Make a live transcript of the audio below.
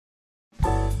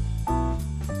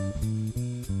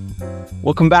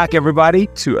Welcome back, everybody,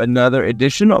 to another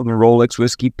edition of the Rolex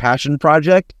Whiskey Passion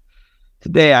Project.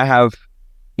 Today I have,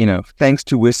 thanks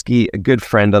to whiskey, a good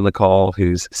friend on the call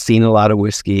who's seen a lot of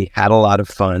whiskey, had a lot of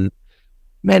fun.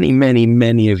 Many, many,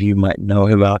 many of you might know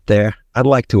him out there. I'd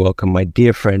like to welcome my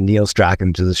dear friend Neil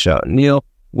Strachan to the show. Neil,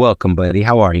 welcome, buddy.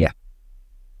 How are you?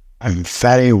 I'm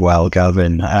very well,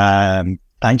 Gavin.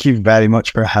 Thank you very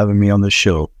much for having me on the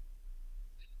show.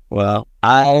 Well,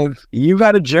 you've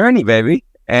had a journey, baby,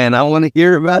 and I want to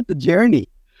hear about the journey.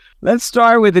 Let's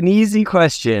start with an easy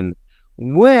question.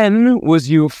 When was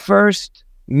your first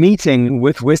meeting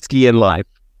with whiskey in life?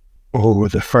 Oh,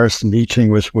 the first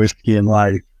meeting with whiskey in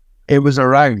life. It was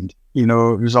around, it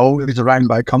was always around,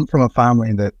 but I come from a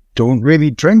family that don't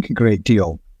really drink a great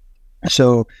deal.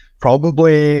 So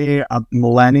probably a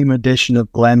millennium edition of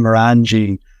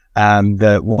Glenmorangie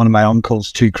that one of my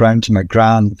uncles took round to my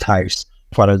grand's house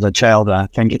when I was a child. I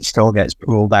think it still gets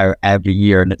pulled out every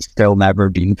year and it's still never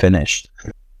been finished.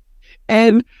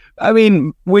 And I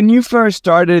mean, when you first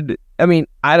started, I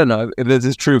don't know if this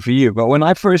is true for you, but when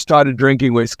I first started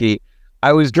drinking whiskey,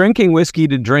 I was drinking whiskey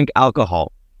to drink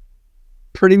alcohol.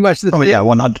 Pretty much the thing. Yeah,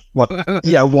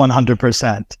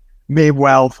 100%. May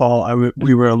well thought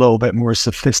we were a little bit more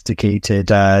sophisticated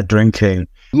drinking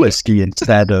whiskey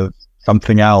instead of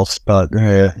something else, but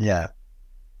yeah.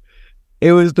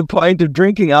 It was the point of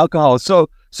drinking alcohol. So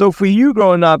for you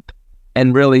growing up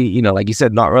and really, like you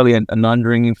said, not really a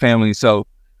non-drinking family. So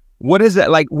what is that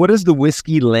like? What does the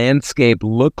whiskey landscape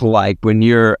look like when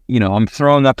you're, I'm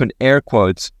throwing up in air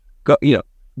quotes,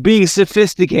 being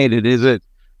sophisticated? Is it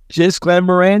just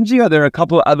Glenmorangie, or are there a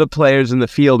couple of other players in the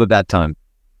field at that time?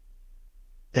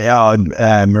 Yeah,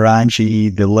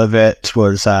 Morangie, the Livet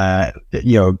was,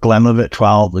 Glenlivet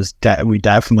 12 was, we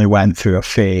definitely went through a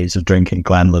phase of drinking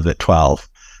Glenlivet 12.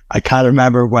 I can't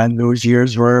remember when those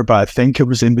years were, but I think it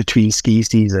was in between ski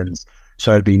seasons.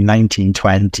 So it'd be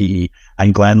 1920,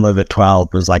 and Glenlivet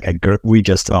 12 was like we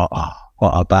just thought, oh,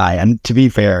 what a buy. And to be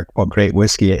fair, what great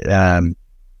whiskey, how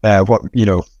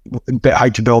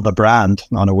to build a brand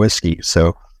on a whiskey.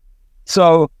 So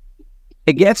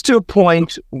it gets to a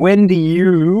point, when do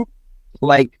you,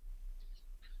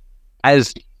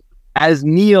 as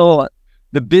Neil,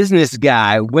 the business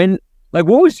guy,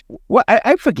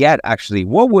 I forget actually,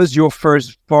 what was your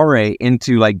first foray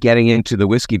into getting into the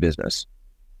whiskey business?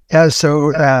 Yeah, so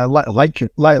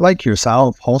like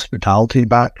yourself, hospitality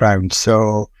background.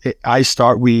 So I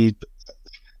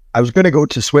was going to go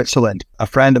to Switzerland. A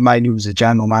friend of mine who was a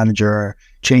general manager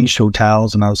changed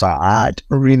hotels, and I was like, I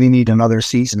really need another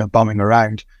season of bumming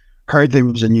around. Heard there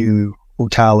was a new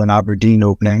hotel in Aberdeen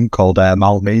opening called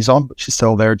Malmaison, which is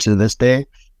still there to this day.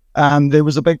 And there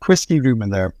was a big whiskey room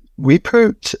in there. We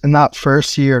put in that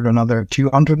first year another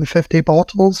 250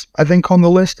 bottles, I think, on the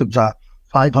list. It was a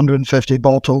 550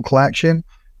 bottle collection,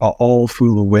 all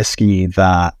full of whiskey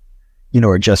that,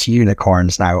 are just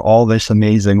unicorns now. All this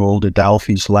amazing old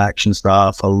Adelphi selection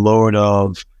stuff, a load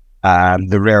of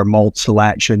the rare malt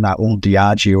selection, that old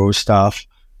Diageo stuff,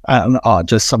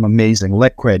 just some amazing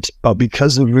liquid. But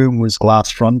because the room was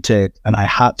glass fronted and I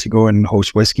had to go and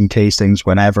host whiskey tastings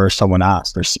whenever someone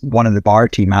asked, or one of the bar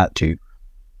team had to,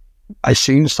 I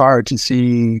soon started to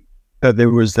see that there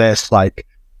was this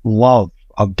love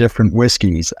of different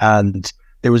whiskeys, and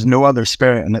there was no other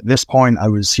spirit. And at this point I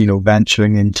was,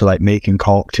 venturing into making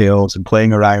cocktails and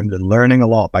playing around and learning a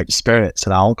lot about spirits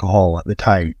and alcohol at the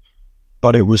time.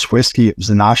 But it was whiskey, it was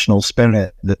the national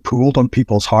spirit that pulled on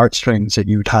people's heartstrings, that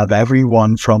you'd have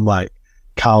everyone from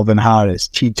Calvin Harris,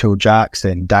 Tito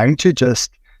Jackson, down to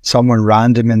just someone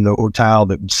random in the hotel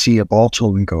that would see a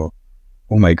bottle and go,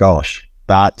 oh my gosh,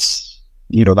 that's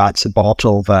a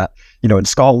bottle that, in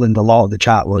Scotland, a lot of the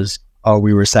chat was, oh,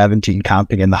 we were 17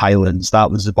 camping in the Highlands.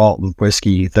 That was the bottle of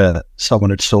whiskey that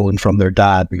someone had stolen from their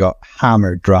dad. We got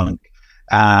hammered drunk,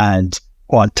 and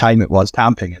what time it was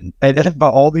camping. And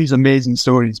about all these amazing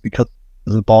stories because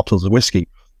of the bottles of whiskey.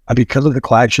 And because of the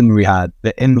collection we had,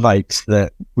 the invites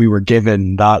that we were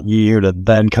given that year and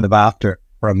then kind of after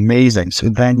were amazing. So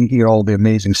then you hear all the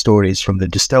amazing stories from the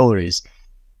distilleries.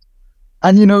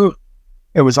 And,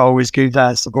 it was always good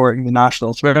at supporting the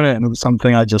national spirit, and it was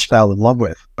something I just fell in love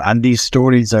with. And these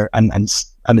stories are, and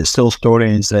it's still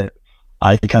stories that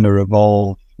I kind of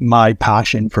revolve my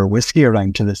passion for whiskey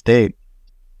around to this day.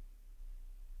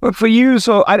 But for you,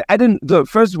 so I didn't,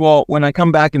 first of all, when I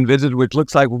come back and visit, which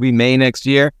looks like will be May next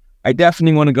year, I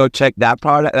definitely want to go check that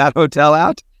hotel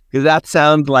out, because that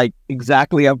sounds like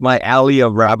exactly up my alley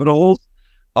of rabbit holes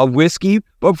of whiskey.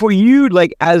 But for you,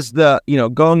 like as the, you know,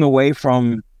 going away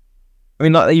from, I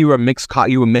mean, not that you were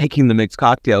you were making the mixed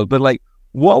cocktails, but like,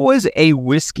 what was a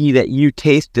whiskey that you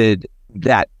tasted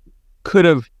that could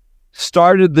have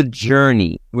started the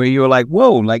journey where you were like,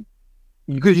 whoa, like,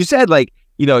 because you said like,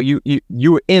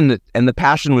 you were in it and the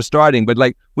passion was starting, but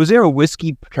like, was there a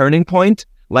whiskey turning point,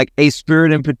 like a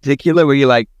spirit in particular where you're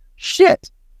like,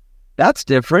 shit, that's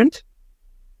different?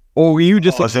 Or were you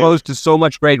just exposed to so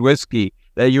much great whiskey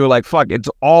that you were like, fuck, it's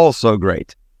all so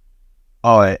great?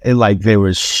 Oh, there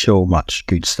was so much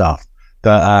good stuff.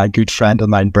 The good friend of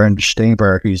mine, Bernd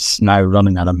Steinberg, who's now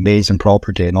running an amazing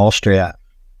property in Austria,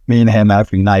 me and him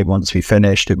every night, once we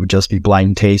finished, it would just be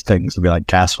blind tastings. We'd be like,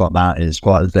 guess what that is?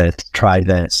 What is this? Try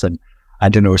this. And I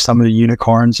don't know, some of the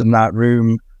unicorns in that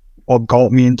room, what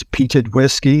got me into peated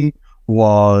whiskey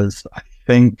was, I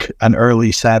think, an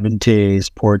early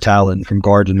 70s Port Ellen from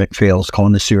Gordon MacPhail's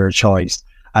Connoisseur Choice.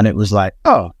 And it was like,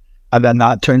 oh. And then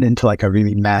that turned into like a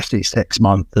really messy 6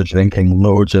 months of drinking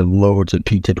loads and loads of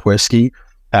peated whiskey.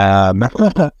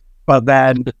 But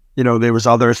then, there was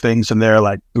other things in there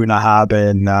like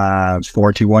Bunnahabhain,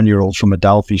 41-year-olds from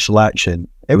Adelphi Selection.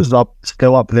 It was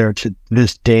still up there to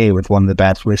this day with one of the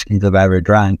best whiskeys I've ever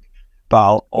drank.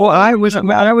 But I was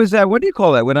at, what do you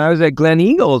call that? When I was at Glen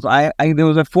Eagles, there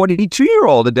was a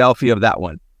 42-year-old Adelphi of that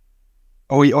one.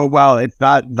 Oh well,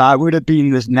 that would have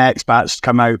been this next batch to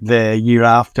come out the year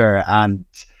after, and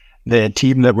the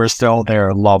team that were still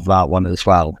there love that one as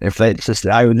well. If it's just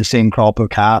out in the same crop of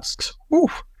casks,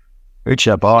 good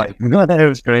shit, boy. It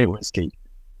was great whiskey.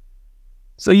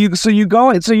 So you're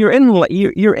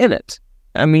in it.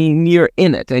 I mean, you're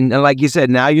in it, and like you said,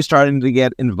 now you're starting to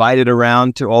get invited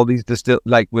around to all these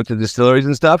with the distilleries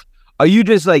and stuff. Are you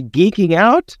just like geeking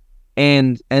out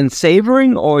and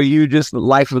savoring, or are you just the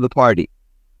life of the party?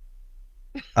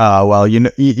 Well,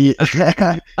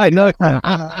 I know.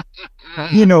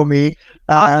 You know me.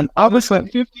 And I was like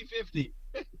 50-50.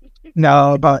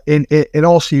 No, but in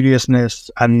all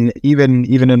seriousness, and even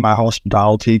in my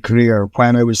hospitality career,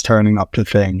 when I was turning up to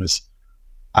things,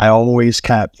 I always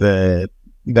kept the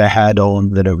head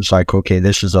on that it was like, okay,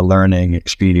 this is a learning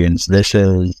experience. This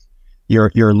is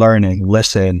you're learning.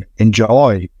 Listen,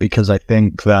 enjoy, because I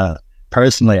think that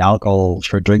personally, alcohol is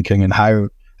for drinking, and how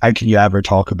can you ever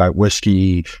talk about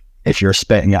whiskey if you're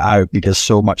spitting it out, because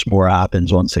so much more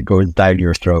happens once it goes down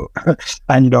your throat.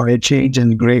 And it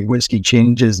changes, great whiskey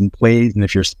changes and plays, and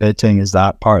if you're spitting, is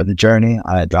that part of the journey?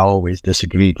 I'd always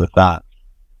disagreed with that.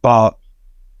 But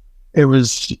it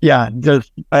was,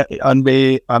 just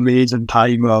an amazing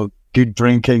time of good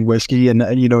drinking whiskey. And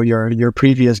your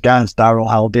previous guest, Daryl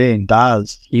Haldane,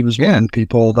 Daz, he was one of the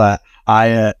people that I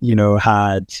had,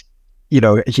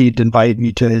 he'd invite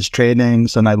me to his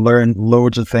trainings, and I learned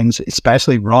loads of things,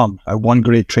 especially rum. I had one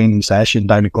great training session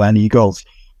down at Glen Eagles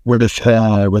with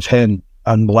him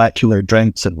on molecular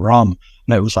drinks and rum.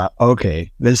 And it was like, okay,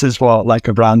 this is what like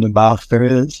a brand ambassador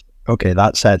is. Okay,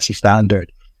 that sets the standard.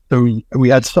 So we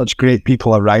had such great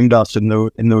people around us in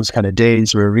those kind of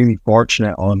days. We were really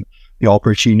fortunate on the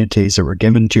opportunities that were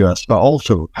given to us, but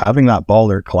also having that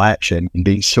baller collection and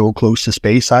being so close to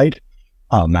Speyside.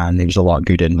 Oh man, there was a lot of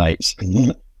good invites.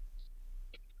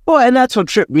 Well, and that's what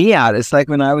tripped me out. It's like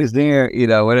when I was there,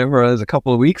 whatever it was a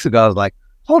couple of weeks ago, I was like,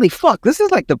 holy fuck, this is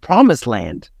like the promised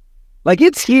land. Like,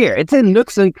 it's here. It's in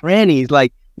nooks and crannies.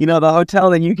 Like, the hotel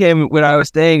that you came when I was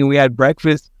staying and we had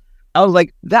breakfast. I was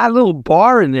like, that little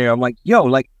bar in there. I'm like, yo,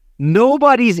 like,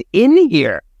 nobody's in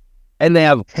here. And they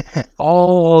have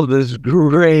all this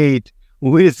great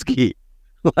whiskey.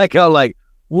 Like, I'm like,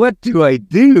 what do I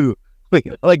do?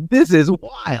 Like, this is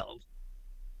wild.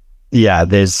 Yeah,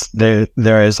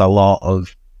 there is a lot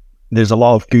of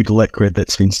good liquid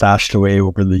that's been stashed away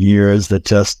over the years that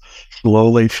just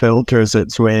slowly filters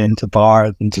its way into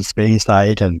bars, into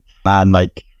Speyside, and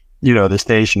the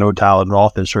Station Hotel in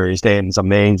Rothes where you're staying is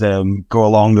amazing. Go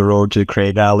along the road to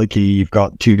Craigellachie, you've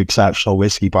got two exceptional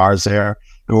whiskey bars there.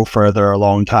 Go further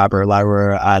along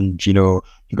Taberlour, and you've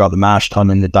got the Mash Tun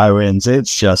and the Dowins.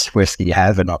 It's just whiskey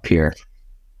heaven up here.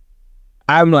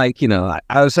 I'm like,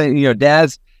 I was saying,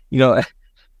 Dad's, the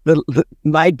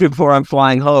night before I'm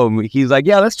flying home, he's like,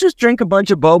 yeah, let's just drink a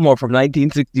bunch of Bowmore from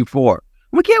 1964.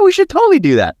 I'm like, yeah, we should totally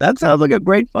do that. That sounds like a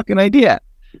great fucking idea.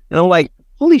 And I'm like,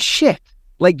 holy shit.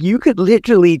 Like, you could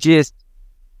literally just,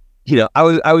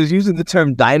 I was using the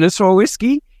term dinosaur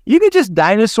whiskey. You could just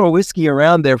dinosaur whiskey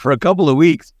around there for a couple of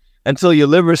weeks until your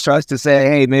liver starts to say,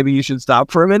 hey, maybe you should stop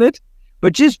for a minute.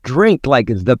 But just drink like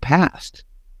it's the past.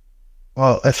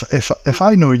 Well, if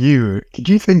I know you,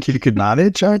 do you think you could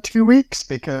manage 2 weeks?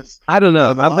 Because I don't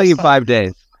know. I'm thinking 5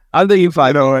 days. I'm thinking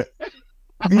 5 days.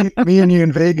 Me and you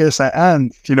in Vegas,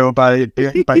 and by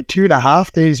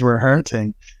 2.5 days we're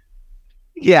hurting.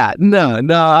 Yeah, no.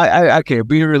 I okay.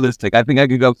 Be realistic. I think I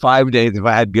could go 5 days if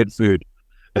I had good food.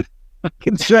 I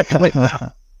can stretch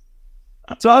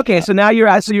So now you're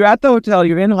at the hotel.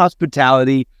 You're in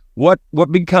hospitality. What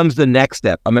becomes the next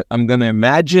step? I'm going to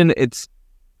imagine it's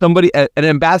somebody, an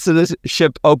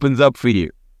ambassadorship opens up for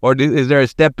you, or is there a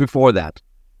step before that?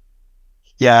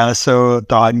 Yeah, so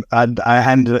I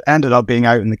ended up being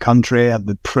out in the country. I had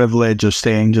the privilege of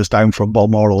staying just down from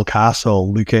Balmoral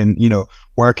Castle,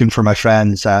 working for my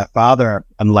friend's father,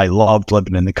 and loved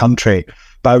living in the country.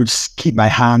 But I would just keep my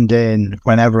hand in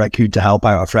whenever I could to help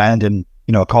out a friend in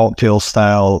a cocktail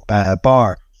style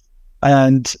bar.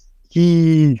 And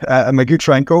my good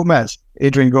friend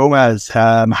Adrian Gomez,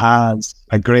 has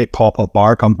a great pop-up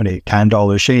bar company,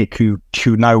 $10 Shake, who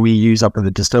now we use up at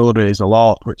the distilleries a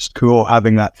lot, which is cool,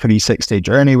 having that 360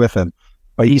 journey with him.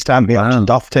 But he sent me up to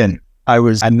Dufton. I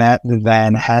met the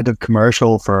then head of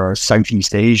commercial for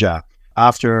Southeast Asia.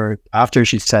 After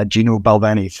she said Gino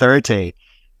Balvenie 30,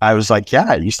 I was like, yeah,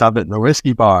 I used to have it in the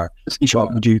whiskey bar.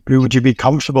 Would you be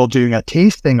comfortable doing a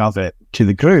tasting of it to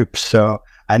the group? So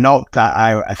I knocked that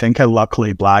out. I think I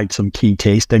luckily blagged some key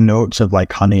tasting notes of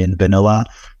honey and vanilla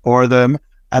for them.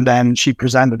 And then she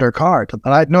presented her card.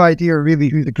 And I had no idea really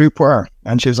who the group were.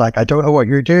 And she was like, I don't know what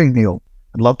you're doing, Neil.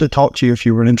 I'd love to talk to you if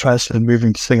you were interested in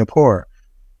moving to Singapore.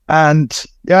 And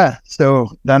yeah, so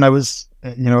then I was,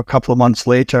 a couple of months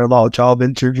later, a lot of job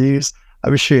interviews. I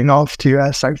was shooting off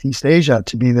to Southeast Asia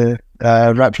to be the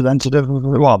representative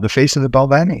of the face of the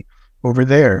Balvenie over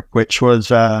there, which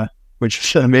was an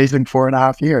amazing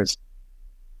 4.5 years.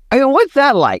 I mean, what's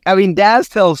that like? I mean, Daz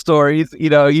tells stories,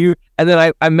 and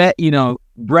then I met,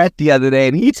 Brett the other day,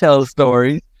 and he tells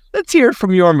stories. Let's hear it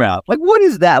from your mouth. What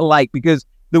is that like? Because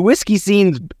the whiskey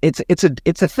scene's it's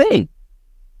a thing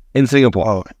in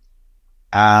Singapore.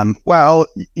 Well,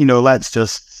 let's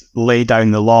just lay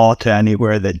down the law to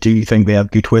anywhere that do think they have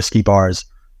good whiskey bars.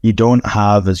 You don't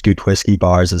have as good whiskey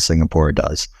bars as Singapore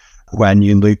does. When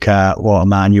you look at what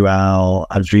Emmanuel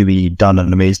has really done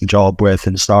an amazing job with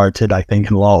and started, I think,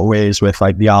 in a lot of ways with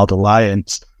the Ald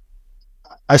Alliance,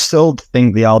 I still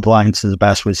think the Ald Alliance is the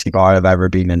best whiskey bar I've ever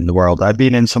been in the world. I've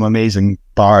been in some amazing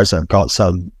bars that have got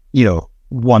some,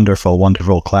 wonderful,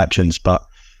 wonderful collections, but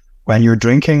when you're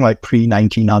drinking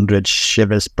pre-1900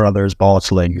 Chivas Brothers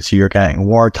bottlings, you're getting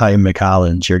wartime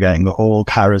Macallans, you're getting the whole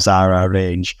Carazara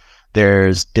range.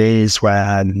 There's days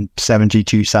when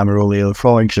 72 Samaroli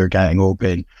Lafroigs are getting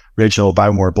open, original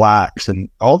Bowmore Blacks, and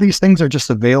all these things are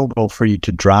just available for you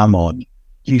to dram on.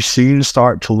 You soon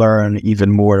start to learn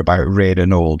even more about rare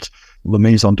and old. La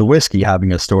Maison de Whiskey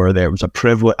having a store there was a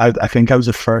privilege. I think I was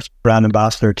the first brand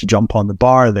ambassador to jump on the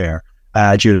bar there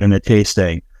during a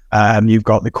tasting. You've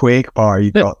got the Quake Bar,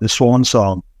 you've got the Swan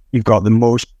Song, you've got the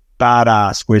most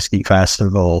badass whiskey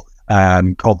festival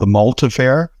called the Malta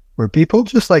Fair, where people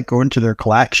just go into their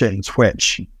collections,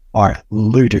 which are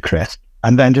ludicrous,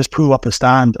 and then just pull up a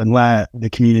stand and let the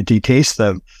community taste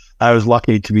them. I was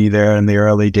lucky to be there in the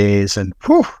early days, and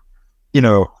what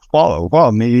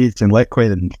amazing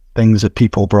liquid and things that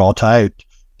people brought out.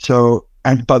 So,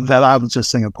 but that was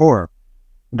just Singapore.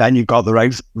 Then you've got the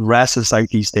rest of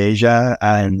Southeast Asia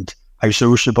and how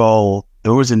sociable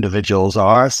those individuals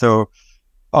are. So,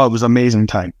 it was an amazing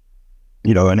time,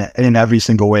 in every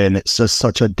single way. And it's just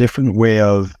such a different way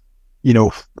of,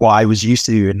 what I was used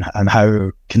to and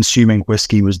how consuming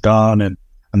whiskey was done and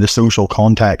the social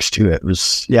context to it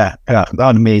was, an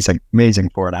amazing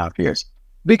 4.5 years.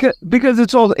 Because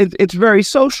it's very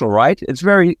social, right? It's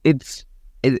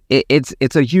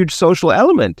a huge social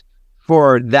element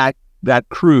for that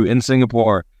crew in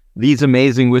Singapore, these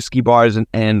amazing whiskey bars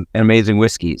and amazing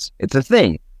whiskeys. It's a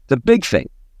thing. It's a big thing.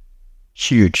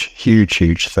 Huge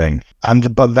thing.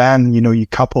 But then, you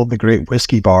couple the great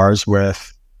whiskey bars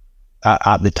with,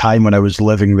 at the time when I was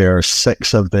living there,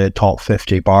 6 of the top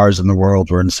 50 bars in the world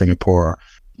were in Singapore.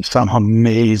 Some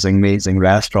amazing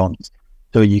restaurants.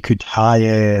 So you could tie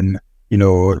in, in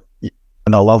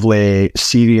a lovely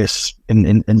serious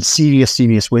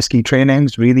whiskey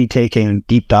trainings, really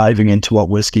deep diving into what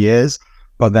whiskey is,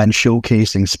 but then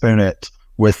showcasing spirit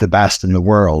with the best in the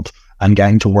world and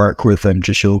getting to work with them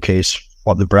to showcase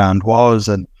what the brand was.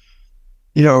 And,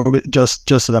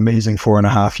 just an amazing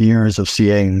 4.5 years of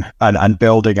seeing and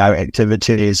building out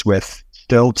activities with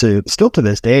still to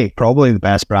this day, probably the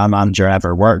best brand manager I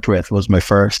ever worked with was my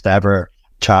first ever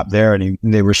chap there. And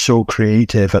they were so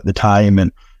creative at the time,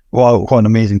 and what an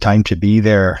amazing time to be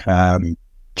there.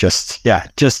 Just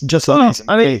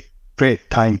amazing. Great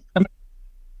time.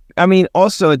 I mean,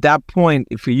 also at that point,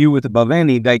 for you with the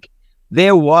Balvenie,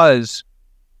 there was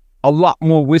a lot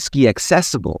more whiskey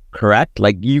accessible, correct?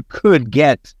 You could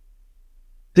get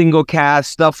single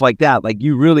cast, stuff like that.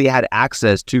 You really had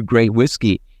access to great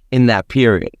whiskey in that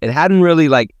period. It hadn't really,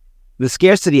 the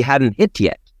scarcity hadn't hit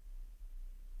yet.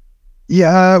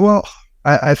 Yeah, well,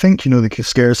 I think, the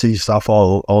scarcity stuff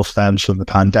all stems from the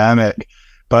pandemic.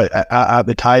 But at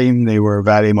the time, they were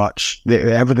very much,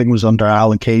 everything was under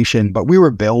allocation. But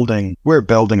we're building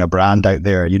a brand out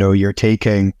there.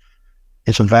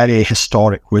 It's a very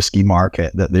historic whiskey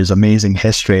market that there's amazing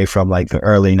history from like the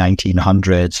early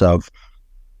 1900s of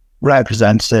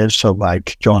representatives from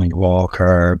like Johnny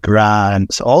Walker,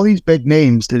 Grant, all these big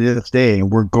names to this day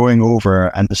were going over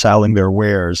and selling their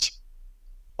wares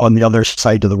on the other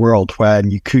side of the world when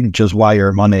you couldn't just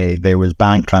wire money. There was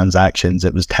bank transactions,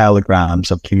 it was telegrams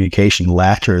of communication,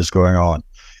 letters going on.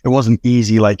 It wasn't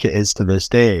easy like it is to this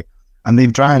day. And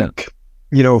they've drank,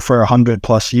 for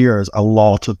 100+ years, a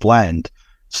lot of blend.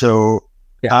 So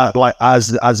like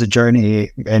as a journey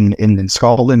in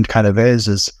Scotland kind of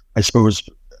is I suppose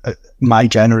my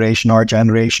generation, our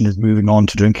generation is moving on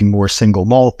to drinking more single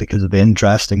malt because of the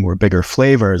interesting, more bigger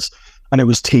flavors. And it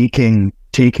was taking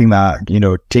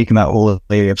that whole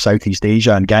area of Southeast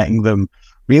Asia and getting them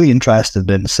really interested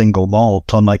in single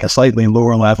malt on like a slightly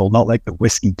lower level, not like the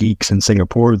whiskey geeks in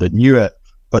Singapore that knew it,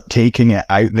 but taking it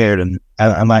out there and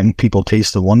letting people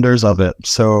taste the wonders of it.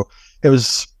 So it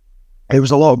was a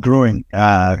lot of growing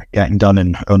getting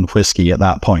done on whiskey at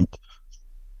that point.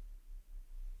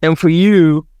 And for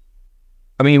you,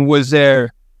 I mean, was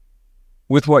there,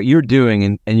 with what you're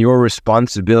doing and your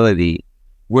responsibility,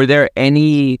 were there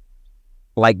any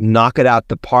like knock it out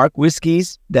the park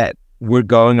whiskeys that were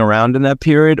going around in that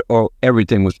period, or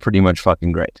everything was pretty much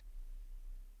fucking great?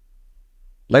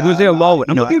 Like, was there a moment?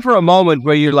 I'm looking for a moment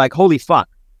where you're like, holy fuck,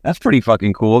 that's pretty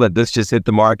fucking cool that this just hit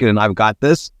the market and I've got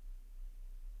this.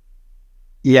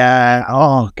 Yeah.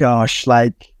 Oh gosh.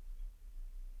 Like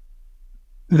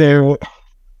there,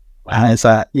 it's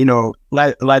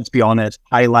let's be honest,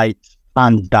 highlight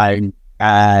hands down,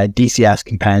 DCS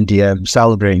Compendium,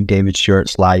 celebrating David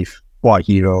Stewart's life. What a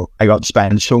hero. I got to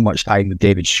spend so much time with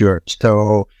David Stewart.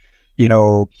 So,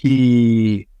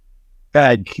 the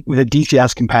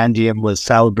DCS Compendium was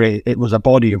celebrated. It was a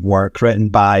body of work written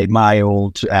by my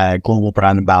old global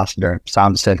brand ambassador,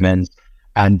 Sam Simmons,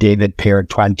 and David paired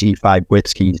 25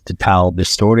 whiskies to tell the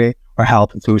story or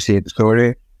help associate the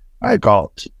story. I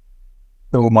got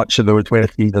so much of those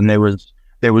whiskies, and there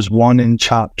was one in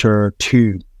chapter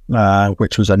 2,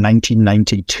 which was a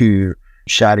 1992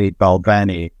 Sherry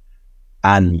Balvenie,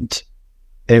 and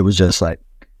it was just like,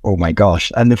 oh my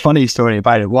gosh. And the funny story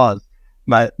about it was,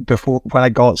 when I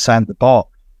got sent the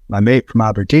box, my mate from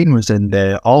Aberdeen was in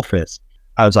the office.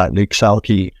 I was like, Luke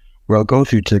Selke, we'll go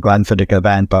through to the Glenfiddich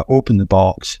event, but open the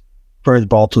box. First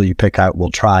bottle you pick out, we'll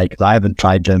try, because I haven't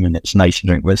tried them, and it's nice to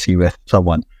drink whiskey with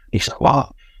someone. He said,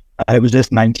 wow. It was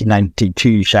this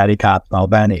 1992 Sherry Cap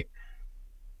Balvenie.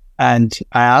 And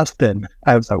I asked him,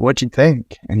 I was like, what do you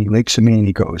think? And he looks at me and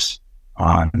he goes,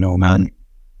 oh, no, man.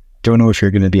 Don't know if you're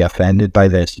going to be offended by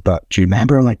this, but do you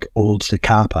remember like old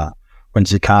Zacapa? When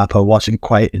Zacapa wasn't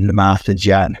quite in the masses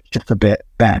yet, just a bit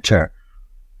better.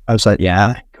 I was like,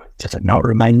 yeah. Does it not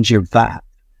remind you of that?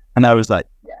 And I was like,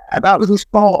 yeah, that was a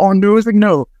spot on. I was like,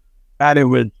 no.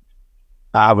 And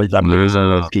I was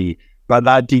amazing. But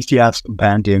that DCS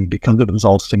Compendium, because it was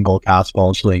all single cask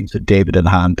bottlings that David had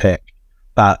handpicked,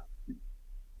 that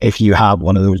if you have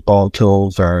one of those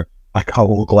bottles or a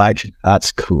whole collection,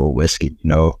 that's cool whiskey,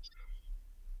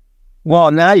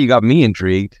 Well, now you got me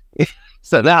intrigued.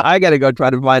 So now I got to go try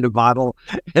to find a bottle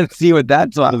and see what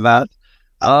that's all about.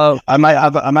 I might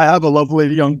have a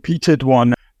lovely young peated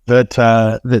one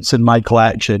that's in my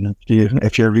collection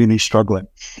if you're really struggling.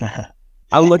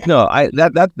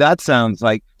 That sounds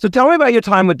like. So tell me about your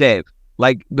time with Dave,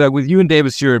 like with you and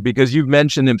David Stewart, because you've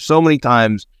mentioned him so many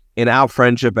times in our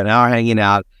friendship and our hanging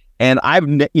out. And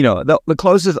the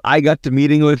closest I got to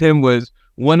meeting with him was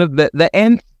one of the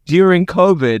end during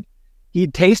COVID. He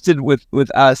tasted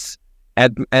with us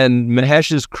and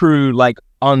Mahesh's crew, like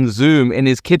on Zoom in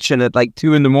his kitchen at like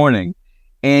 2 a.m.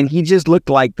 And he just looked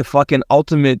like the fucking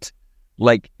ultimate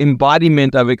like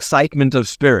embodiment of excitement of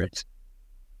spirit.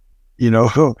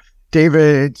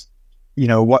 David,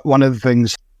 one of the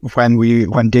things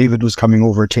when David was coming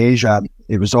over to Asia,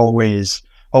 it was always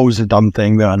a dumb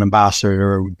thing that an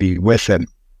ambassador would be with him.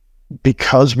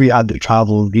 Because we had the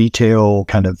travel retail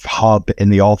kind of hub in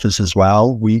the office as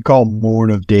well, we got more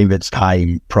of David's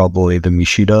time probably than we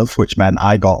should have, which meant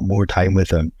I got more time with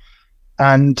him.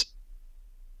 And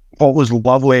what was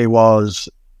lovely was,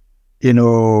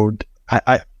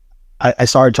 I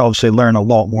started to obviously learn a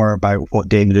lot more about what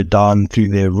David had done through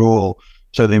the role.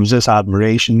 So there was this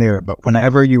admiration there. But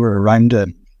whenever you were around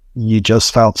him, you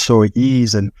just felt so at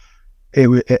ease. And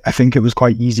I think it was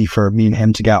quite easy for me and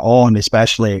him to get on,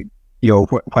 especially,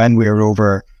 when we were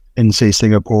over in, say,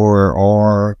 Singapore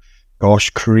or gosh,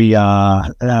 Korea,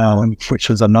 which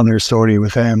was another story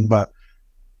with him. But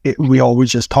we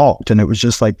always just talked, and it was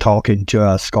just like talking to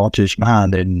a Scottish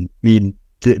man. And me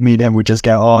and him would just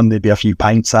get on. There'd be a few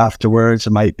pints afterwards.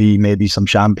 There might be maybe some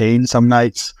champagne some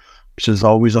nights, which is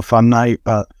always a fun night.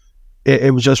 But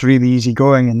it was just really easy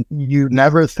going, and you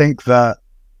never think that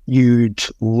you'd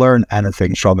learn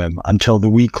anything from him until the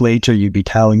week later you'd be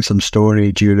telling some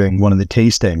story during one of the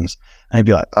tastings, and I'd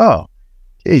be like, "Oh,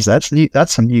 geez, that's new.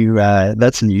 That's some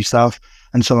new stuff,"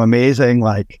 and some amazing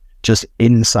like just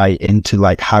insight into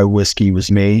like how whiskey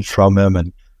was made from him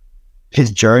and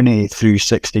his journey through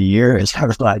 60 years. I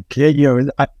was like,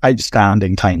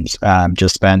 outstanding times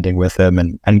just spending with him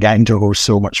and getting to host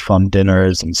so much fun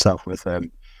dinners and stuff with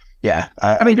him. Yeah,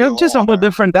 I mean, that's just a whole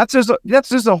different. That's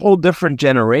just a whole different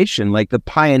generation. Like the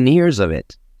pioneers of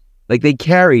it, like they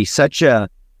carry such a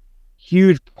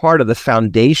huge part of the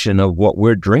foundation of what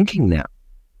we're drinking now.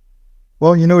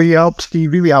 Well, he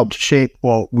really helped shape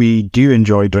what we do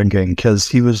enjoy drinking, because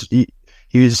he was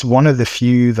one of the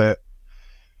few that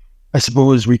I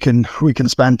suppose we can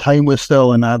spend time with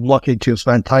still, and I'm lucky to have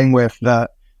spent time with, that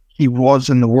he was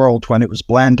in the world when it was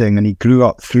blending, and he grew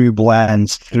up through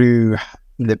blends, through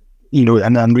the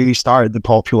and then really started the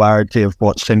popularity of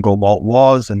what single malt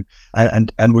was, and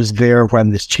was there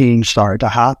when this change started to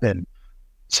happen.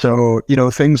 So,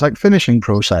 things like finishing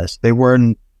process, they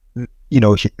weren't,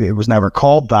 it was never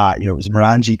called that. It was a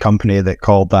Morangi company that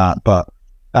called that, but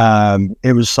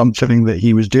it was something that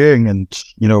he was doing, and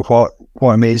what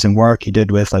amazing work he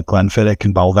did with like Glenfiddich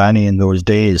and Balvenie in those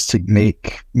days to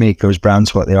make those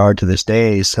brands what they are to this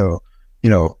day. So,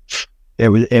 it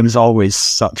was always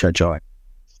such a joy.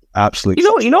 Absolutely.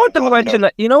 What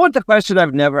the question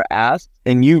I've never asked,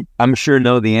 and you, I'm sure,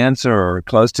 know the answer or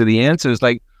close to the answer, is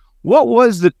like, what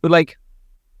was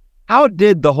how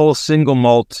did the whole single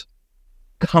malt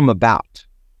come about?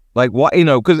 Like, what,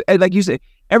 because like you said,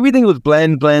 everything was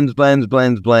blends.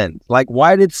 Like,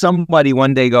 why did somebody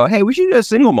one day go, hey, we should do a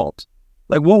single malt?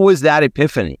 Like, what was that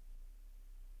epiphany?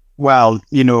 Well,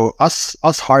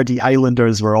 us hardy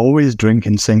Highlanders were always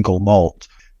drinking single malt.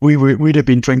 We'd have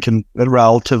been drinking a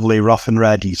relatively rough and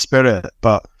ready spirit,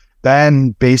 but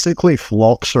then basically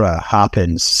phylloxera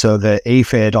happens. So the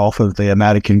aphid off of the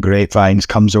American grapevines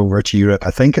comes over to Europe.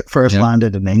 I think it first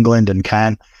landed in England and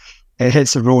Kent. It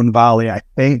hits the Rhone Valley, I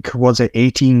think, was it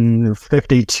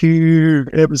 1852?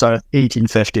 It was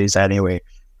 1850s anyway.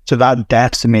 So that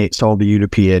decimates all the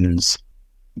Europeans'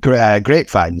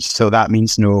 grapevines. So that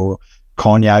means no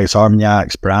cognacs,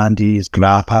 armagnacs, brandies,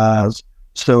 grappas.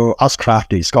 So us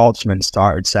crafty Scotsmen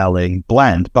started selling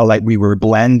blend, but like we were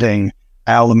blending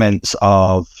elements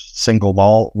of single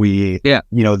malt. The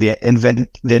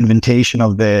inventation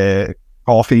of the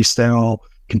coffee still,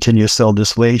 continuous still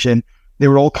distillation, they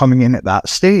were all coming in at that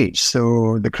stage.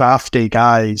 So the crafty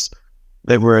guys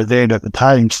that were there at the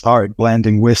time started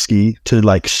blending whiskey to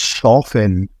like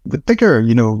soften the bigger,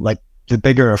 the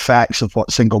bigger effects of what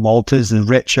single malt is, the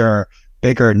richer,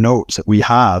 bigger notes that we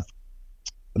have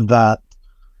that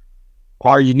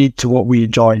are unique to what we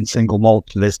enjoy in single malt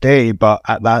to this day. But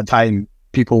at that time,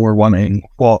 people were wanting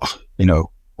what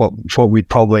we'd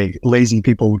probably lazy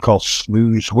people would call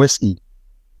smooth whiskey.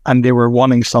 And they were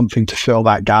wanting something to fill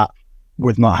that gap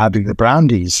with not having the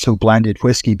brandies. So blended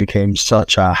whiskey became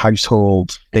such a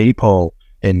household staple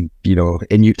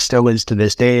still is to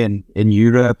this day in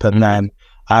Europe. And then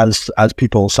as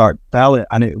people start to sell it,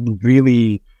 and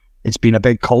it's been a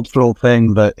big cultural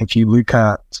thing that if you look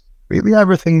at really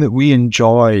everything that we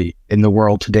enjoy in the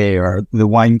world today, or the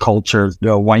wine culture,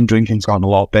 wine drinking's gotten a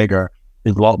lot bigger.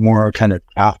 There's a lot more kind of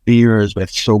craft beers with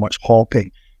so much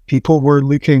hopping. People were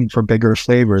looking for bigger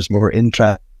flavors, more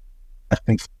interesting.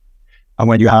 And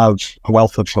when you have a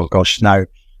wealth of, now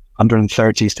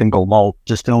 130 single malt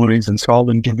distilleries in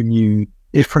Scotland giving you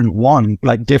different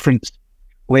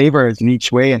flavors in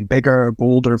each way, and bigger,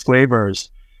 bolder flavors,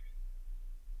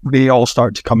 they all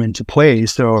start to come into play.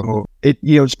 So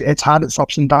it's had its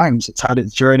ups and downs. It's had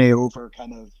its journey over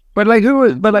kind of. But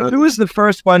who was the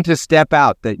first one to step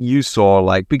out that you saw?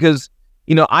 Like, because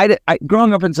I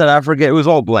growing up in South Africa, it was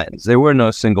all blends. There were no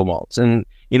single malts, and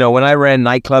when I ran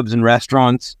nightclubs and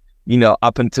restaurants,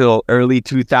 up until early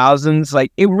 2000s,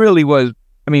 like it really was.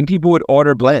 I mean, people would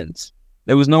order blends.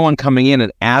 There was no one coming in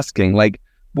and asking, like,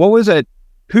 what was it?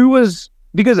 Who was?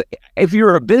 Because if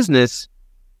you're a business,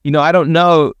 I don't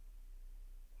know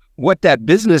what that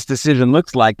business decision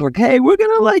looks like. Like, hey, we're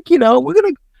gonna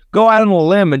go out on a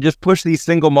limb and just push these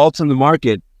single malts in the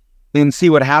market and see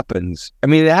what happens. I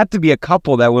mean, it had to be a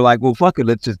couple that were like, well, fuck it,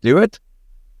 let's just do it.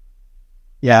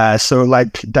 Yeah, so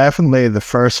like definitely the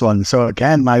first one. So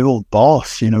again, my old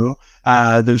boss, the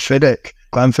Fiddick,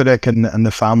 Glenfiddich and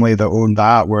the family that owned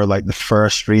that were like the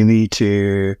first really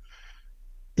to,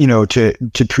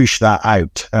 to push that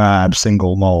out,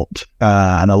 single malt,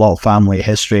 and a lot of family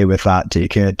history with that,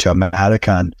 taking it to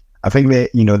America. And I think they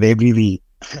really,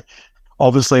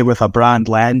 obviously with a brand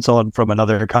lens on from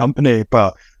another company,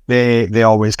 but they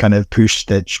always kind of pushed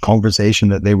the conversation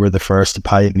that they were the first to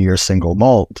pioneer single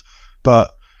malt.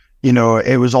 But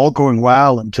it was all going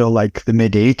well until like the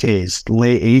mid 80s,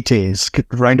 late 80s,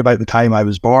 round about the time I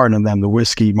was born, and then the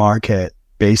whiskey market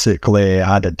basically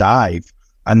had a dive.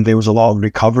 And there was a lot of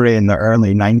recovery in the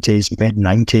early 90s, mid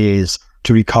 90s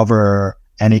to recover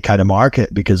any kind of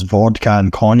market, because vodka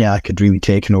and cognac had really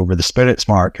taken over the spirits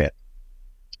market.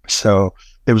 So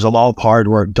there was a lot of hard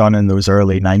work done in those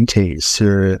early 90s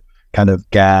to kind of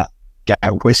get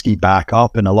whiskey back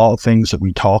up. And a lot of things that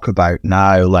we talk about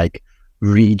now, like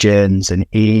regions and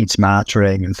age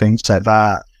mattering and things like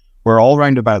that, were all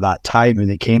round about that time, and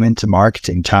they came into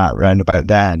marketing chat round about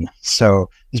then. So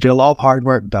there's been a lot of hard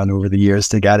work done over the years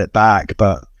to get it back.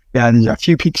 But yeah, there's a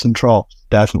few peaks and troughs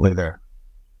definitely there.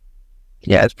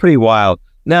 Yeah, it's pretty wild.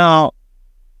 Now,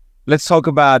 let's talk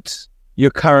about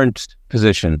your current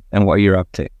position and what you're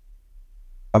up to.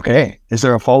 Okay. Is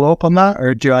there a follow-up on that,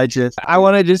 or do I just... I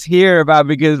want to just hear about,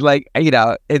 because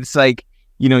it's like,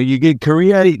 you did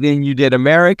Korea, then you did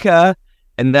America,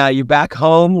 and now you're back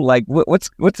home. Like, what's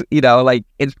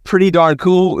it's pretty darn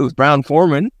cool. It was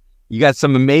Brown-Forman. You got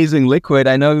some amazing liquid.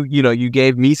 I know, you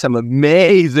gave me some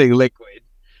amazing liquid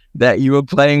that you were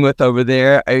playing with over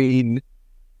there. I mean,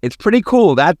 it's pretty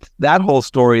cool, that whole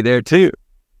story there too.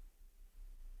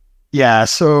 Yeah,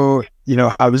 so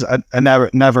I was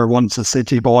never once a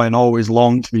city boy, and always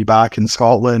longed to be back in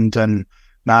Scotland. And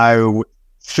now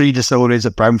 3 distilleries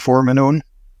that Brown-Forman own: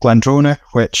 Glendronach,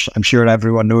 which I'm sure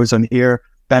everyone knows on here;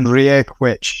 Benriach,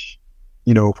 which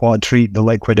what a treat the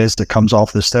liquid is that comes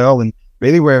off the still, and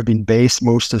really where I've been based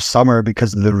most of summer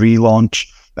because of the relaunch,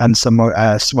 and some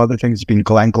other things have been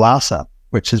Glenglassa,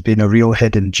 which has been a real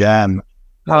hidden gem.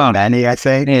 Many, I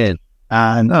think. Man.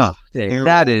 And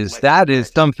that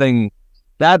is something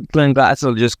that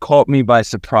Glenglassa just caught me by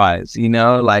surprise.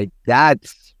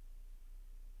 That's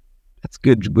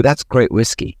good. That's great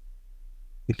whiskey.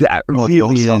 That really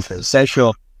is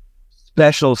special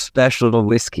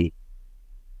whiskey.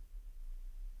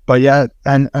 But yeah,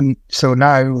 and so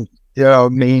now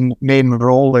main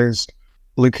role is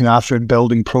looking after and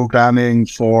building programming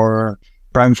for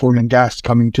Brown-Forman guests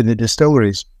coming to the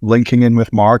distilleries, linking in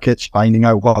with markets, finding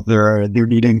out what they're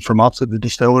needing from us at the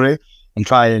distillery, and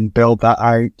try and build that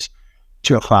out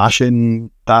to a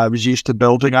fashion that I was used to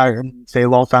building out in, say,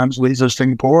 Los Angeles or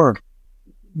Singapore.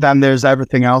 Then there's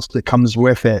everything else that comes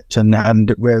with it,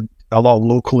 and with a lot of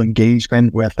local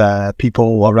engagement with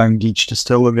people around each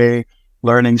distillery,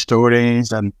 learning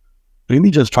stories, and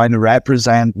really just trying to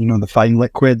represent, the fine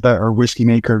liquid that our whiskey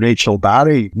maker Rachel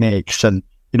Barry makes. And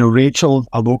Rachel,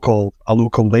 a local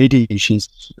lady,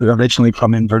 she's originally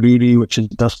from Inverurie, which is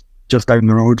just down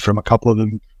the road from a couple of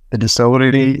the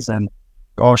distilleries, and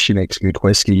gosh, she makes good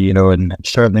whiskey, and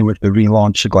certainly with the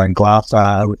relaunch of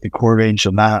Glenglassa, with the core range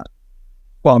and that,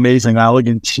 what amazing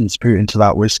elegance she's put into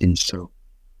that whiskey. So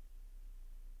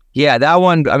yeah, that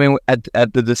one, I mean, at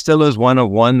the Distillers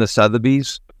 101, the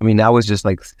Sotheby's, I mean, that was just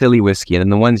like silly whiskey,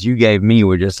 and the ones you gave me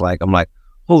were just like, I'm like,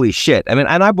 holy shit. I mean,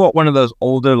 and I bought one of those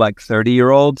older, like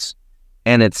 30-year-olds,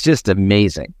 and it's just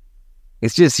amazing.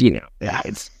 It's just,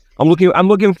 I'm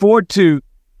looking forward to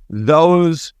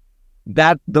those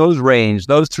range,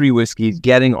 those 3 whiskeys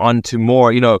getting onto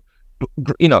more,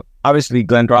 obviously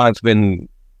Glendronach's been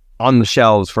on the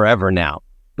shelves forever now,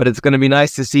 but it's going to be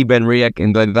nice to see Benriach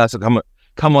and Glenglassa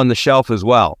come on the shelf as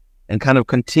well and kind of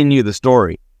continue the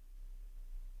story.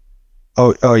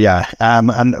 Oh yeah.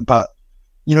 But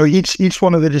each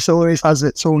one of the distilleries has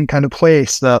its own kind of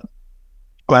place. That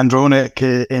Glendronach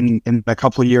in a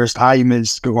couple of years' time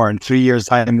or in 3 years'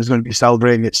 time is going to be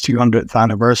celebrating its 200th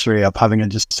anniversary of having a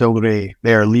distillery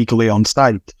there legally on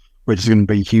site, which is going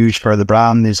to be huge for the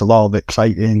brand. There's a lot of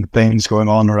exciting things going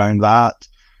on around that.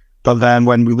 But then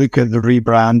when we look at the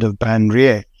rebrand of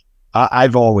Benriach,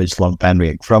 I've always loved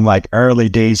Benriach. From like early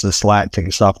days of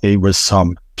selecting stuff, there was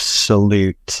some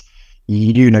absolute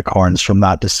unicorns from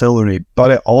that distillery,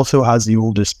 but it also has the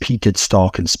oldest peated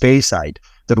stock in Speyside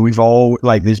that we've all,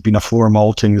 there's been a floor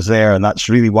maltings there, and that's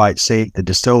really why it's saved the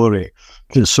distillery,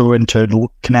 because it's so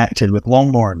interconnected with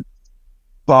Longmorn.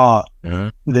 But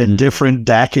the different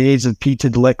decades of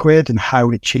peated liquid and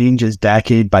how it changes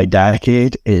decade by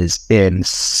decade is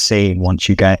insane once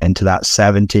you get into that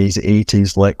 70s,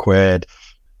 80s liquid.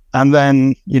 And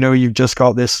then, you've just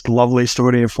got this lovely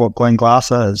story of what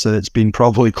Glenglassa is. It's been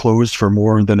probably closed for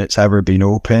more than it's ever been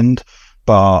opened.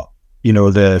 but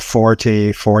the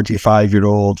 40,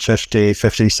 45-year-old, 50,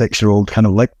 56-year-old kind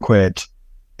of liquid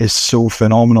is so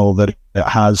phenomenal that it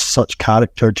has such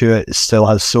character to it. It still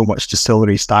has so much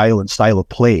distillery style and style of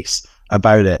place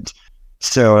about it.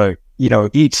 So,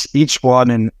 each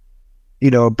one, and,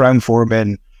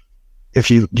 Brown-Forman, if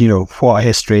what a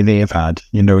history they have had,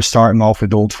 starting off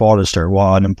with Old Forester,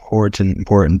 what an important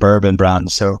bourbon brand.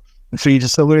 So the three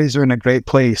distilleries are in a great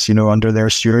place, under their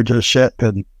stewardship,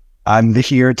 and I'm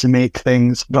here to make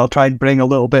things, but I'll try and bring a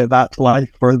little bit of that to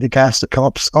life for the guests that come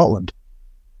up to Scotland.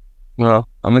 Well,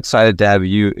 I'm excited to have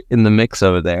you in the mix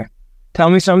over there.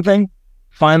 Tell me something.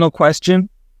 Final question.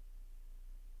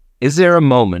 Is there a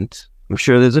moment, I'm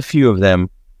sure there's a few of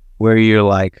them, where you're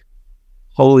like,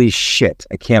 holy shit,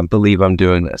 I can't believe I'm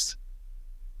doing this?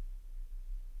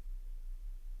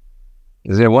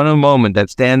 Is there one moment that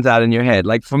stands out in your head?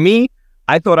 Like for me,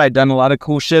 I thought I'd done a lot of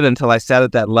cool shit until I sat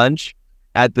at that lunch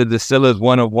at the Distillers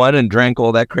 101 and drank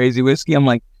all that crazy whiskey. I'm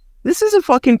like, this is a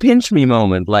fucking pinch me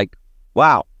moment. Like,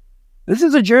 wow, this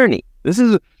is a journey. This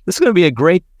is going to be a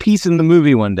great piece in the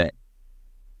movie one day.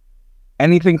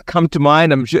 Anything come to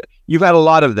mind? I'm sure you've had a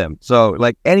lot of them. So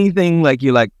like anything like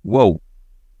you're like, whoa.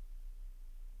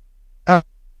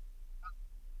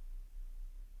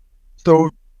 So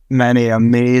many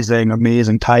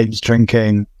amazing times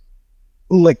drinking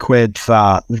liquid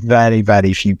that very,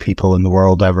 very few people in the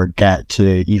world ever get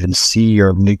to even see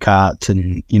or look at.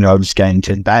 And, I was getting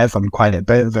to embed on quite a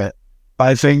bit of it. But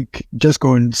I think just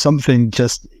going something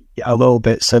just a little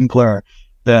bit simpler,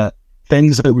 the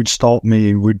things that would stop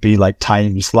me would be like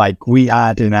times like we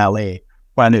had in LA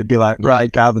when it'd be like,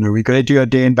 right, Gavin, are we going to do a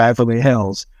day in Beverly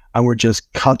Hills? And we're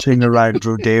just cutting around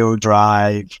Rodeo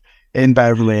Drive in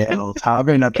Beverly Hills,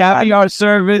 having a caviar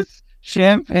service,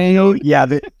 champagne. Yeah,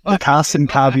 the cast and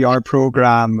caviar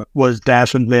program was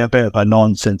definitely a bit of a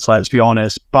nonsense, let's be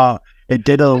honest, but it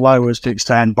did allow us to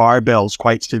extend bar bills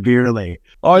quite severely.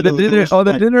 Or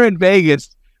the dinner in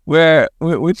Vegas where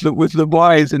with the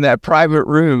boys in that private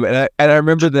room, and I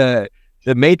remember the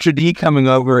maitre d' coming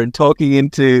over and talking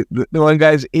into the one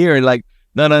guy's ear and like,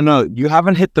 no, you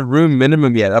haven't hit the room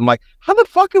minimum yet. I'm like, how the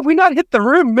fuck have we not hit the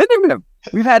room minimum?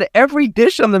 We've had every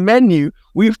dish on the menu.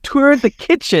 We've toured the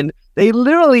kitchen. They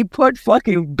literally put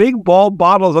fucking big ball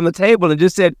bottles on the table and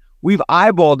just said, we've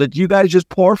eyeballed it. You guys just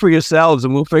pour for yourselves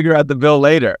and we'll figure out the bill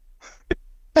later.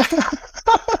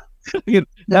 That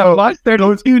Block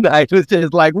 32 night was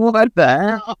just like, what the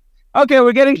hell? Okay,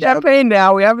 we're getting champagne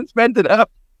now. We haven't spent it up.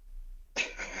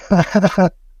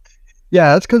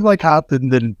 Yeah, that's because like half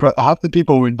the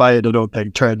people we invited, I don't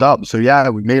think, turned up. So yeah,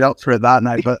 we made up for it that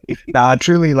night. But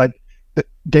truly, like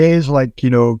days like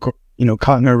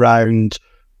cutting around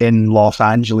in Los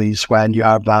Angeles when you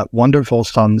have that wonderful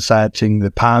sun setting,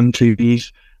 the palm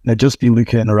trees, and I'd just be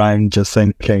looking around, just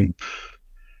thinking,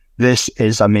 this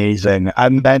is amazing.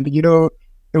 And then it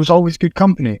was always good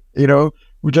company. We're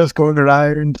just going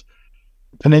around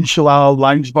Peninsula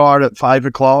Lounge Bar at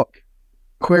 5:00.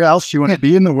 Where else do you want to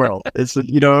be in the world? It's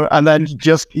and then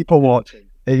just people watching.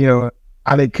 And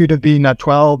it could have been a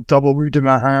 12 double root in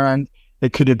my hand.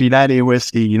 It could have been any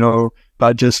whiskey,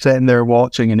 but just sitting there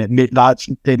watching, and it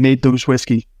made those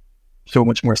whiskeys so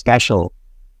much more special.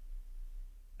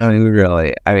 I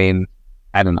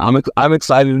don't know. I'm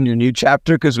excited in your new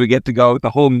chapter because we get to go with a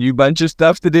whole new bunch of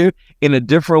stuff to do in a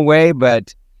different way.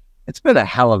 But it's been a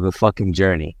hell of a fucking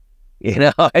journey.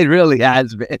 It really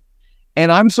has been. And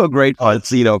I'm so grateful,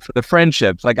 for the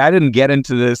friendships. Like, I didn't get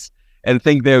into this and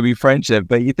think there would be friendship,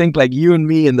 but you think like you and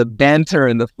me and the banter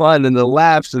and the fun and the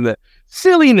laughs and the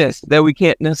silliness that we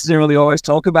can't necessarily always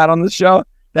talk about on the show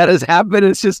that has happened.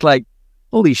 It's just like,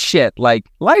 holy shit, like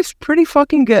life's pretty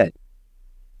fucking good.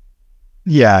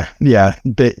 Yeah.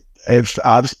 But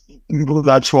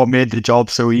that's what made the job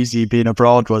so easy being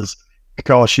abroad was,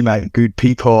 gosh, you met good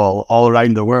people all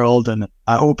around the world. And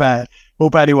I hope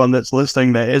anyone that's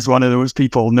listening that is one of those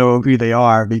people know who they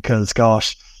are, because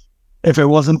gosh, if it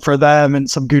wasn't for them and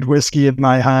some good whiskey in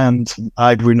my hand,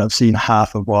 I wouldn't have seen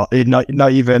half of what, not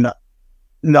even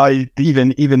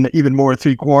more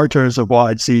 3/4 of what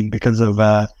I'd seen because of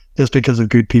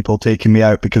good people taking me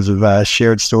out because of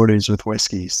shared stories with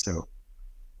whiskey. So,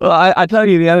 well, I tell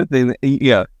you the other thing,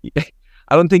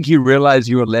 I don't think you realize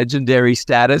your legendary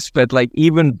status, but like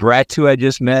even Brett, who I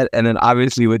just met, and then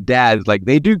obviously with Dad, like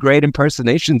they do great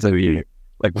impersonations of you.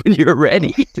 Like when you're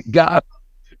ready to go,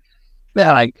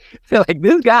 I feel like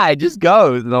this guy just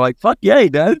goes, and I'm like, fuck yeah, he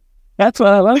does. That's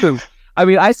why I love him. I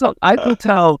mean, I still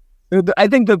tell. I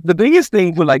think the biggest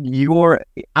thing for like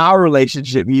our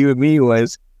relationship, you and me,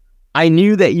 was I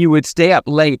knew that you would stay up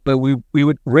late, but we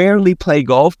would rarely play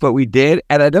golf, but we did.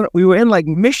 And we were in like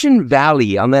Mission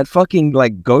Valley on that fucking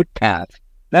like goat path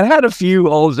that had a few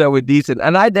holes that were decent.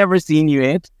 And I'd never seen you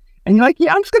hit. And you're like,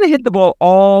 yeah, I'm just going to hit the ball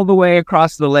all the way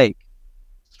across the lake,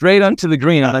 straight onto the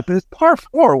green. I'm like, this is par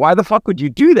 4. Why the fuck would you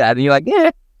do that? And you're like,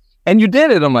 yeah. And you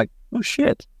did it. I'm like, oh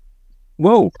shit.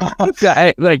 Whoa.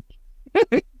 Like,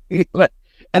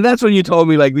 and that's when you told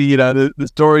me like the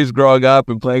stories growing up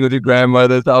and playing with your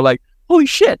grandmother. So I was like, holy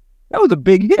shit, that was a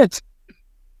big hit.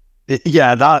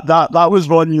 Yeah, that was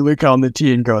one you look on the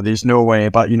tee and go, there's no way.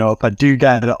 But if I do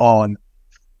get it on,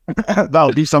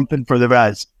 that'll be something for the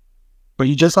rest. But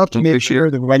you just have to make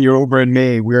sure that when you're over in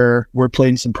May, we're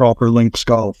playing some proper links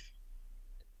golf.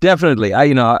 Definitely. I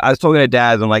was talking to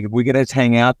Dad. I'm like, if we could just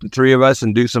hang out, the three of us,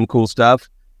 and do some cool stuff,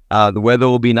 the weather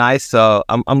will be nice. So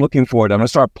I'm looking forward. I'm going to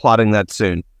start plotting that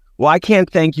soon. Well, I can't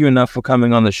thank you enough for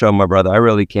coming on the show, my brother. I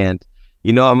really can't.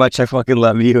 You know how much I fucking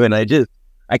love you. And I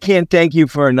can't thank you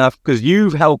for enough because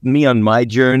you've helped me on my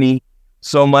journey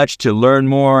so much to learn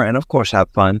more and, of course, have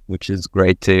fun, which is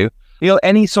great too.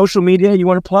 Any social media you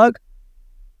want to plug?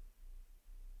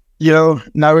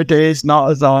 Nowadays,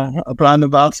 not as a brand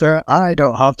ambassador, I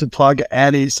don't have to plug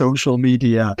any social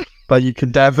media, but you can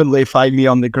definitely find me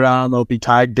on the ground. I'll be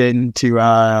tagged into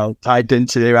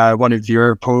one of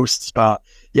your posts, but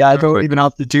yeah, I don't even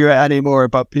have to do it anymore,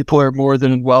 but people are more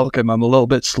than welcome. I'm a little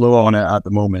bit slow on it at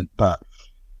the moment, but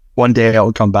one day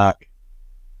I'll come back.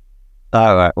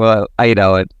 All right. Well,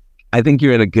 I think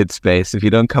you're in a good space. If you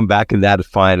don't come back in that, it's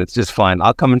fine. It's just fine.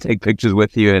 I'll come and take pictures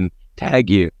with you and tag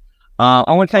you. I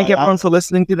want to thank everyone for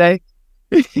listening today.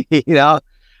 I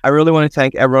really want to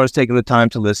thank everyone who's taking the time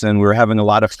to listen. We're having a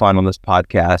lot of fun on this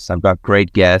podcast. I've got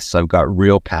great guests. I've got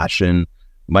real passion.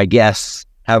 My guests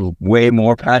have way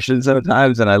more passion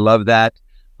sometimes, and I love that.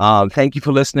 Thank you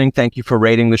for listening. Thank you for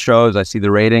rating the shows. I see the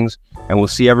ratings, and we'll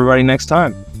see everybody next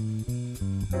time.